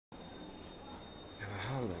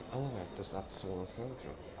elevators at Solna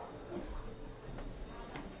Centrum.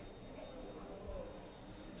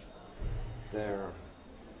 They're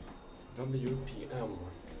WPM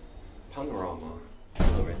Panorama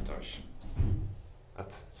elevators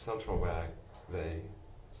at Centralvägen,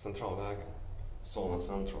 Solna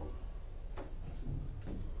Centrum.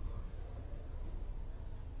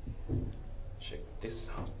 Check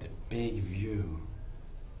this out, the big view.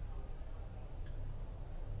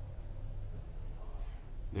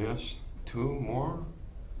 There's 2 more,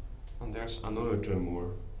 and there's another 2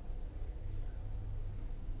 more.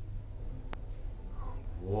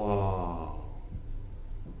 Wow!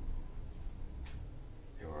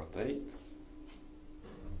 You're at 8.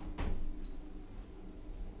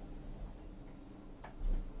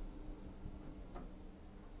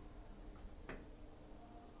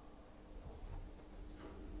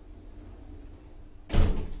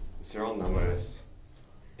 Serial number is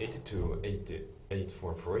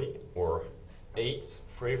 828843 or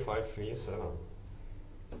 83537.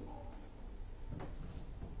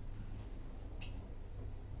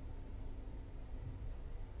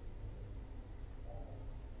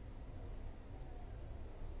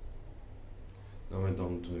 Now we're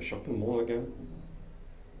down to the shopping mall again.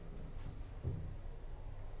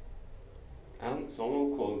 And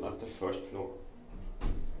someone called at the first floor.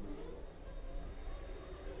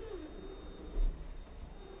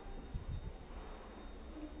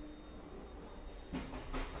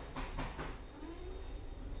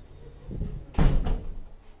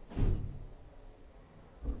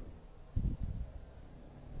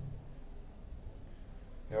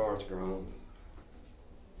 Here are the ground.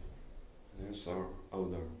 There's our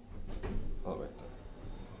other elevator.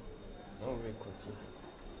 Now we continue.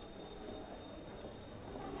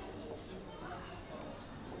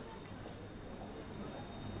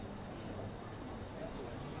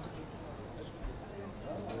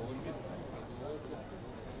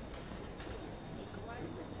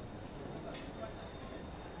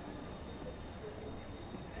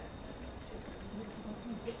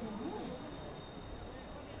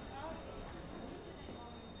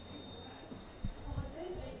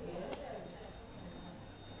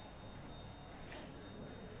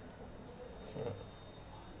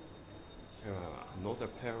 Another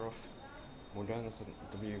pair of modern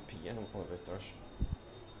WPM elevators.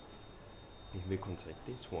 We can take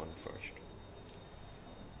this one first.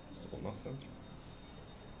 Solna Centrum.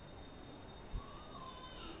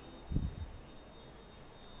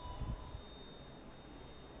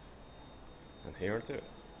 And here it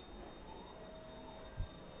is.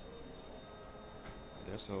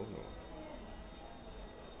 There's Solna.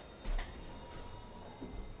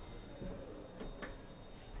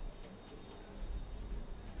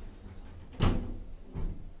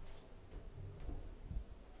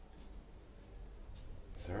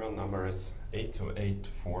 Serial number is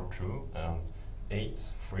 82842 and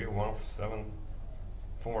 83147.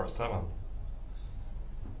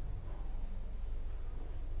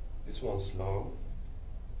 This one's slow.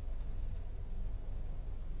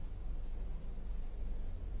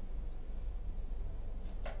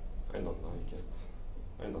 I don't like it.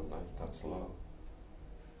 I don't like that slow.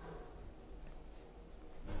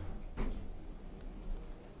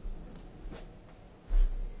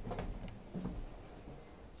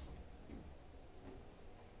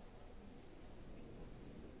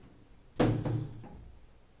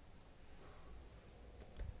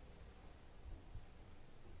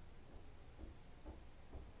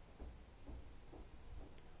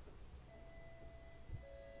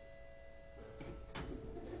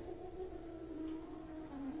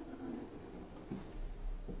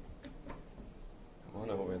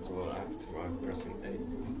 Will activate pressing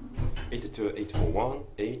 82841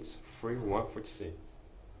 83146.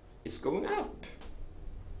 It's going up.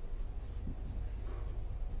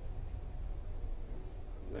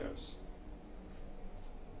 There's.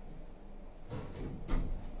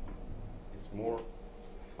 It's more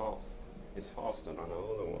fast. It's faster than the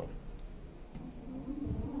other one.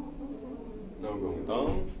 Now going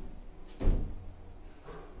down.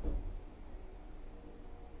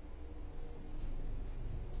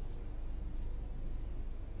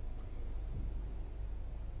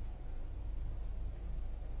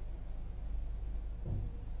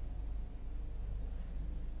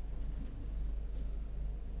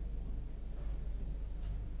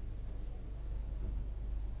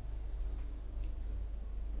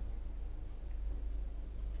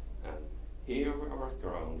 Here we are at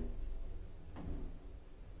ground.